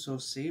 and whoso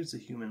saves a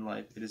human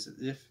life, it is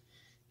as if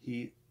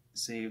he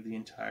saved the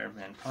entire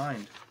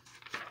mankind.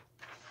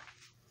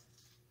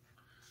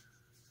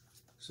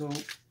 So,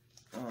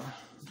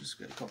 just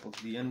get a couple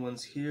of the end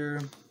ones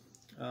here.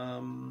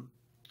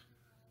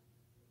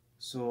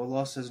 So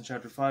Allah says in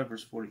chapter 5,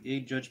 verse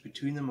 48, judge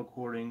between them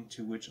according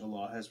to which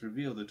Allah has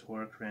revealed, the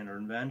Torah, Quran, or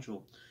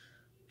Evangel.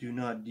 Do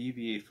not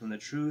deviate from the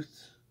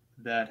truth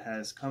that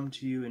has come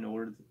to you in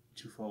order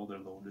to follow their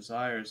low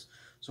desires.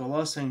 So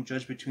Allah is saying,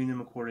 judge between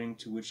them according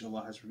to which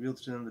Allah has revealed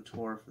to them, the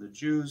Torah for the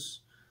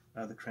Jews,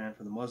 the Quran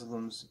for the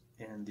Muslims,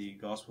 and the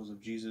Gospels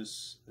of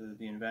Jesus,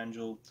 the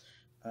Evangel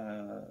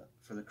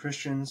for the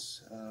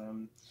Christians.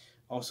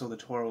 Also, the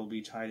Torah will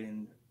be tied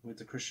in with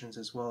the Christians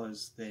as well,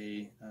 as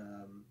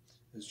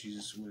as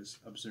Jesus was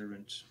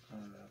observant,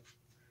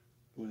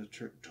 was a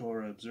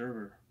Torah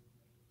observer.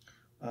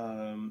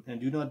 And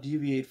do not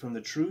deviate from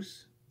the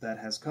truth that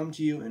has come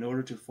to you in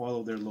order to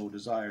follow their low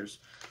desires.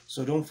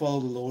 So don't follow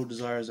the low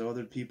desires of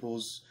other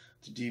people's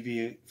to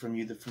deviate from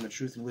the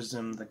truth and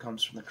wisdom that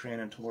comes from the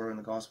Quran and Torah and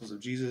the Gospels of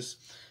Jesus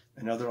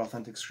and other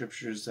authentic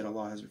scriptures that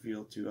Allah has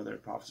revealed to other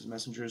prophets and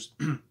messengers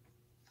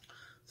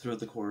throughout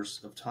the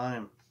course of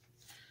time.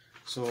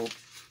 So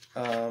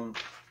we'll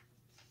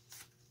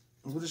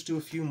just do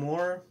a few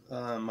more.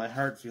 My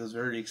heart feels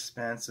very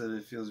expansive.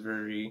 It feels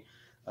very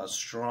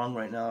strong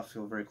right now. I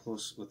feel very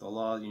close with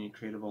Allah, the unique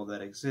creator of all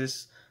that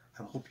exists.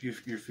 I hope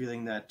you're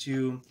feeling that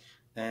too.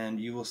 And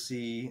you will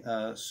see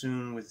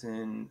soon,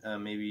 within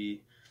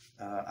maybe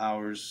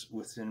hours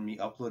within me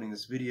uploading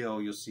this video,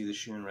 you'll see the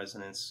Schumann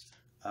resonance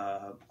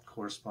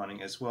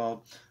corresponding as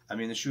well. I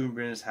mean, the Schumann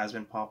resonance has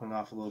been popping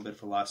off a little bit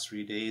for the last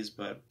 3 days,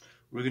 but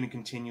we're going to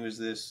continue as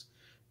this.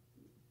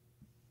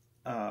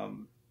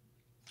 We're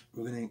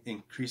going to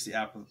increase the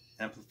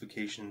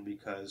amplification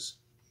because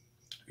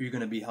you're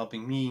going to be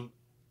helping me,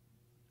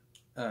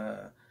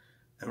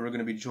 and we're going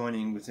to be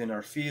joining within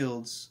our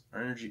fields,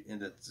 our energy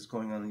that's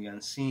going on in the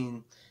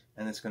unseen,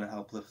 and it's going to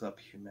help lift up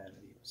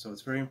humanity. So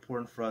it's very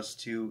important for us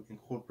to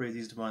incorporate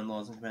these divine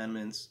laws and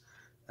commandments,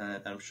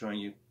 and I'm showing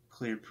you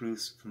clear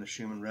proofs from the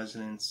Schumann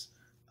resonance.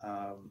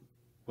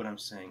 What I'm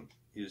saying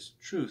is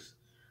truth.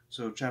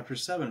 So chapter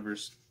 7,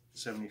 verse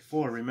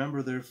 74,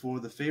 remember therefore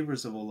the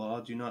favors of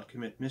Allah, do not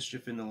commit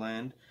mischief in the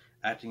land,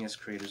 acting as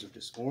creators of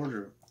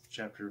disorder.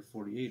 Chapter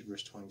 48,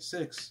 verse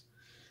 26.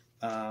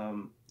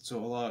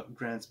 So Allah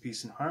grants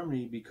peace and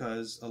harmony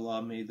because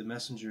Allah made the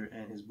messenger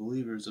and his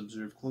believers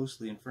observe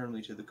closely and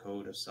firmly to the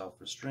code of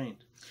self-restraint.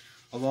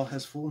 Allah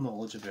has full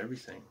knowledge of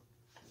everything.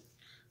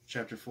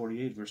 Chapter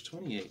 48, verse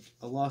 28.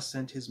 Allah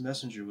sent his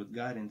messenger with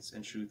guidance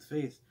and truth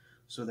faith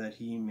so that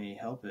he may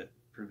help it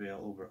prevail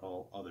over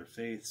all other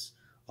faiths.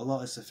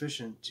 Allah is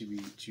sufficient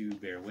to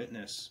bear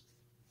witness.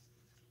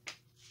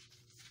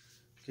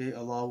 Okay,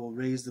 Allah will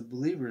raise the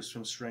believers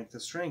from strength to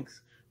strength,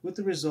 with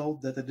the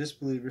result that the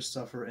disbelievers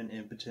suffer an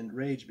impotent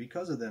rage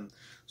because of them.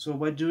 So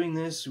by doing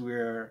this,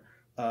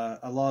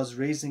 Allah is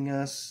raising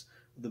us,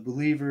 the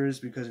believers,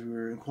 because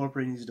we're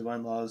incorporating these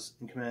divine laws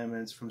and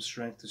commandments from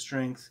strength to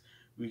strength.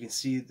 We can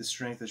see the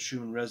strength of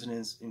Schumann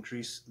resonance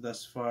increase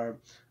thus far.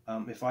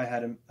 If I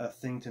had a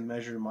thing to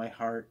measure my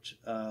heart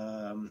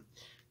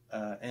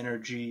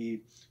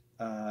energy,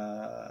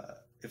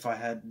 if I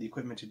had the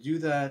equipment to do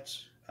that,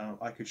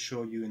 I could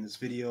show you in this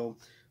video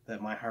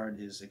that my heart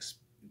is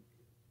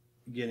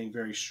getting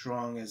very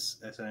strong as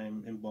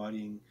I'm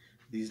embodying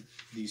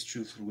these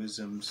truths and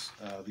wisdoms,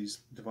 these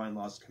divine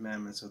laws and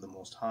commandments of the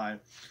Most High.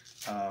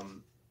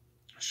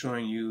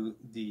 Showing you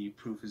the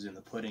proof is in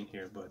the pudding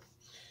here, but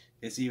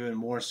it's even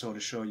more so to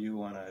show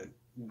you on a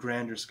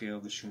grander scale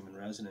the Schumann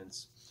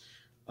resonance.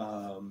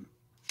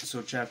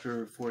 So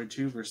chapter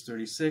 42, verse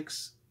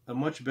 36, a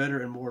much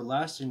better and more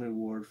lasting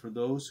reward for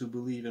those who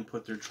believe and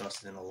put their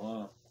trust in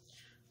Allah.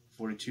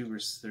 42,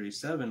 verse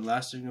 37,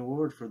 lasting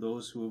reward for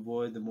those who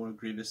avoid the more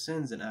grievous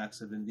sins and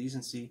acts of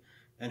indecency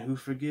and who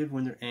forgive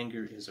when their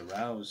anger is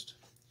aroused.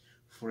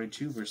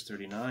 42 verse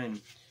 39.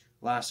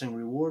 Lasting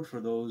reward for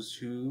those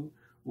who,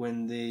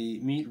 when they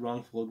meet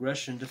wrongful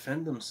aggression,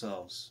 defend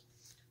themselves.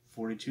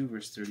 42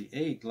 verse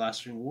 38.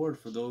 Lasting reward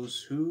for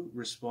those who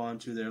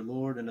respond to their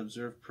Lord and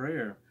observe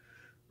prayer,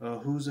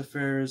 whose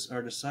affairs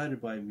are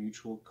decided by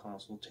mutual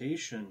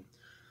consultation.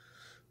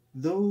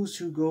 Those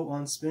who go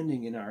on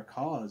spending in our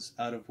cause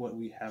out of what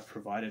we have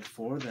provided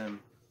for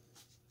them.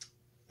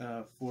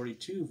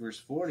 42 verse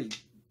 40.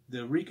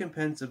 The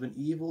recompense of an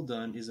evil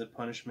done is a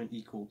punishment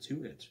equal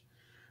to it.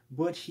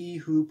 But he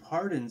who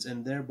pardons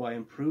and thereby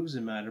improves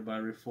a matter by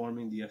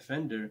reforming the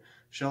offender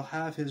shall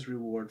have his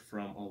reward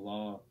from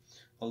Allah.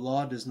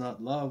 Allah does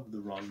not love the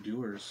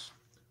wrongdoers.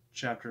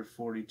 Chapter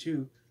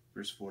 42,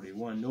 verse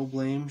 41. No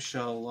blame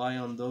shall lie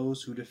on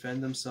those who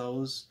defend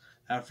themselves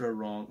after a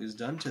wrong is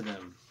done to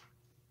them.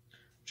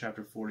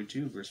 Chapter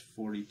 42, verse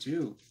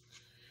 42.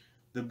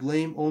 The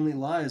blame only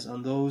lies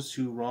on those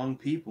who wrong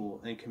people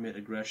and commit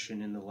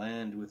aggression in the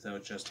land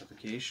without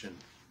justification.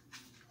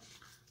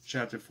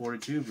 Chapter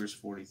 42, verse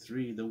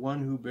 43. The one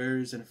who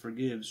bears and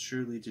forgives,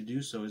 surely to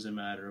do so is a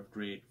matter of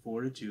great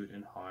fortitude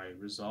and high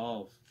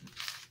resolve.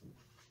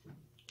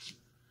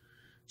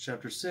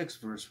 Chapter 6,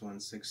 verse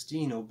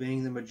 116.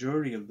 Obeying the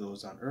majority of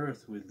those on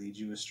earth would lead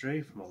you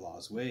astray from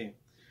Allah's way.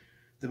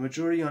 The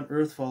majority on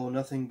earth follow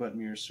nothing but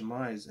mere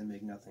surmise and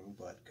make nothing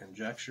but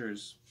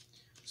conjectures.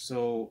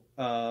 So,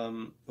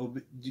 Allah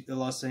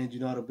is saying, do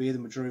not obey the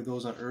majority of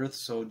those on earth.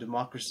 So,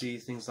 democracy,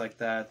 things like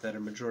that are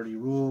majority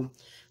rule,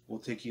 will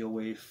take you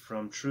away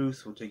from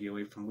truth, will take you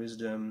away from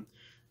wisdom.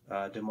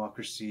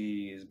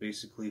 Democracy is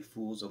basically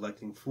fools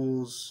electing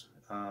fools.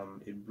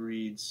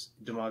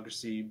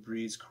 Democracy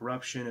breeds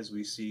corruption, as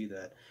we see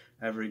that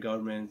every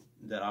government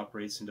that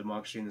operates in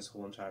democracy in this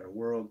whole entire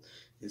world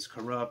is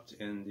corrupt,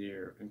 and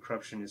their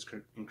corruption is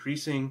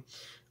increasing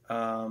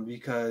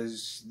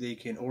because they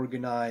can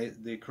organize,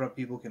 the corrupt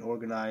people can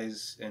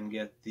organize and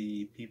get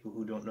the people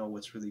who don't know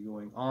what's really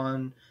going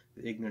on,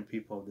 the ignorant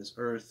people of this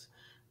earth,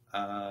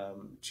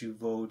 to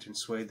vote and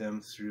sway them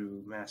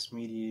through mass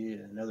media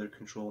and other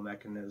control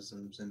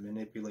mechanisms and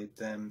manipulate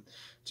them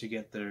to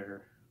get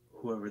their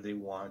whoever they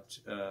want,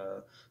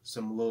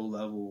 some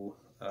low-level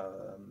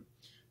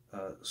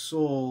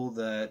soul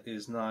that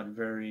is not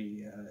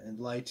very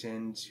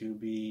enlightened to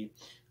be,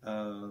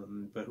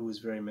 but who is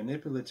very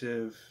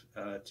manipulative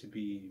to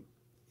be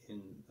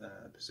in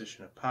a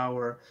position of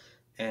power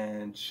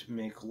and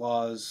make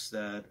laws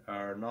that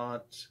are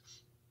not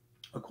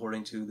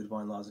according to the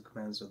divine laws and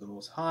commands of the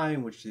Most High,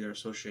 in which they are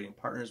associating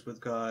partners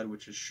with God,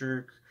 which is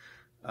shirk,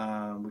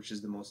 which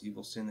is the most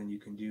evil sin that you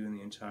can do in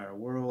the entire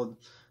world.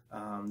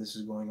 This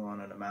is going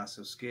on a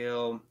massive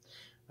scale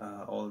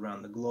all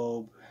around the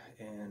globe,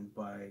 and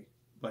by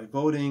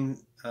voting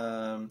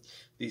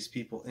these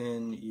people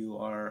in, you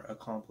are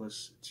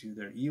accomplice to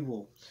their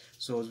evil.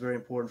 So it's very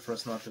important for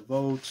us not to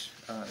vote.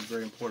 It's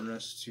very important for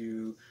us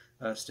to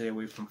stay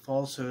away from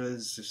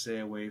falsehoods, to stay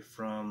away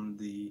from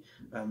the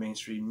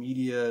mainstream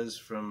medias,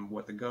 from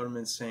what the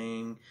government's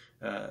saying.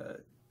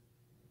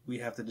 We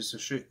have to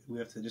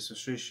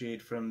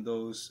disassociate from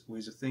those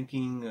ways of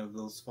thinking, of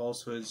those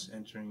falsehoods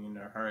entering in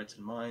our hearts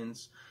and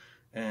minds,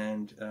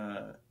 and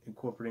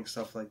incorporating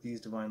stuff like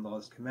these divine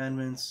laws and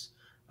commandments.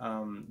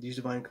 These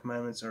divine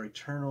commandments are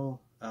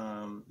eternal,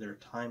 they're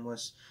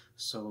timeless,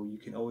 so you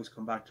can always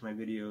come back to my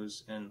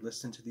videos and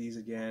listen to these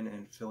again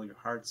and fill your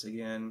hearts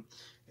again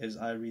as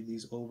I read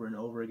these over and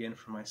over again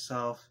for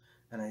myself,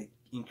 and I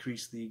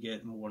increasingly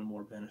get more and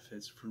more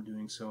benefits from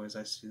doing so as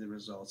I see the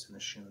results in the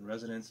Schumann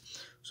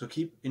resonance. So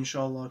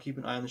inshallah, keep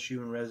an eye on the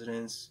Schumann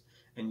resonance,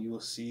 and you will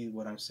see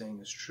what I'm saying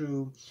is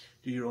true.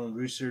 Do your own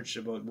research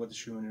about what the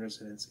Schumann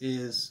resonance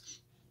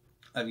is.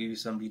 I'll give you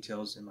some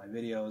details in my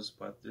videos,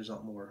 but there's a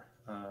lot more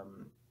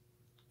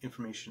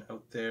information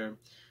out there.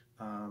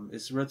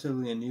 It's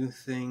relatively a new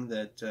thing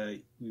that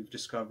we've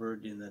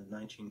discovered in the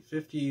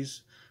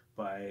 1950s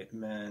by a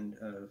man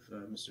of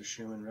Mr.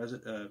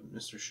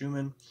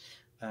 Schumann,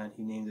 and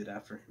he named it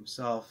after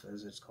himself,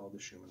 as it's called the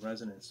Schumann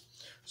resonance.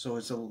 So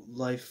it's a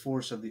life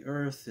force of the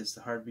earth, it's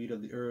the heartbeat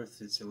of the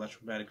earth, it's the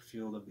electromagnetic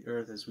field of the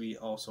earth, as we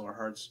also, our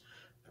hearts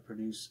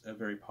produce a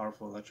very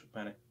powerful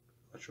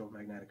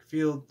electromagnetic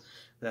field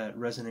that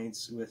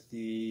resonates with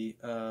the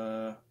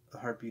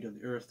heartbeat of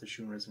the earth, the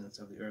Schumann resonance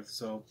of the earth.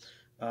 So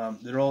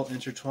they're all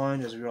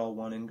intertwined, as we're all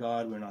one in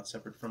God, we're not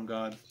separate from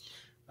God.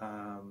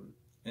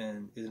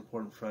 And it's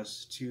important for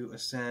us to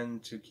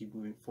ascend, to keep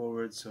moving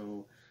forward,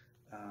 so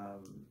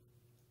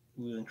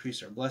we will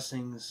increase our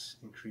blessings,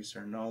 increase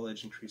our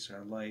knowledge, increase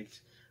our light,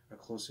 our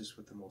closeness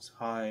with the Most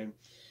High,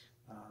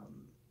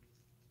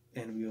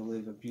 and we will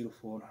live a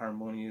beautiful and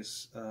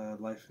harmonious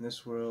life in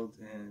this world,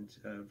 and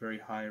a very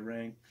high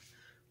rank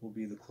will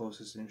be the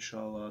closest,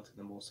 inshallah, to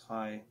the Most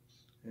High,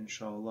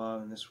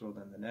 inshallah, in this world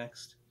and the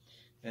next.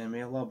 And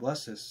may Allah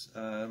bless us.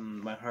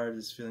 My heart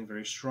is feeling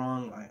very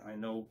strong. I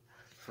know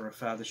for a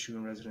fact the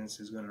Schumann resonance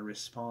is going to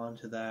respond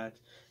to that,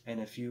 and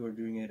if you are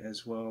doing it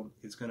as well,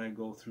 it's going to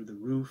go through the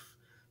roof.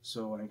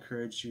 So I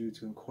encourage you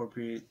to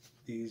incorporate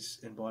these,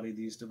 embody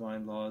these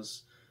divine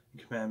laws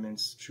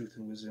commandments, truth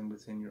and wisdom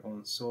within your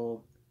own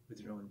soul,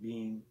 with your own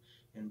being,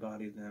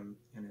 embody them,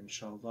 and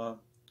inshallah,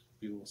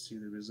 we will see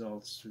the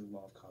results through the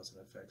law of cause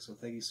and effect. So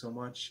thank you so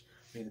much.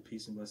 May the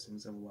peace and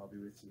blessings of Allah be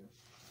with you.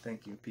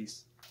 Thank you.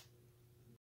 Peace.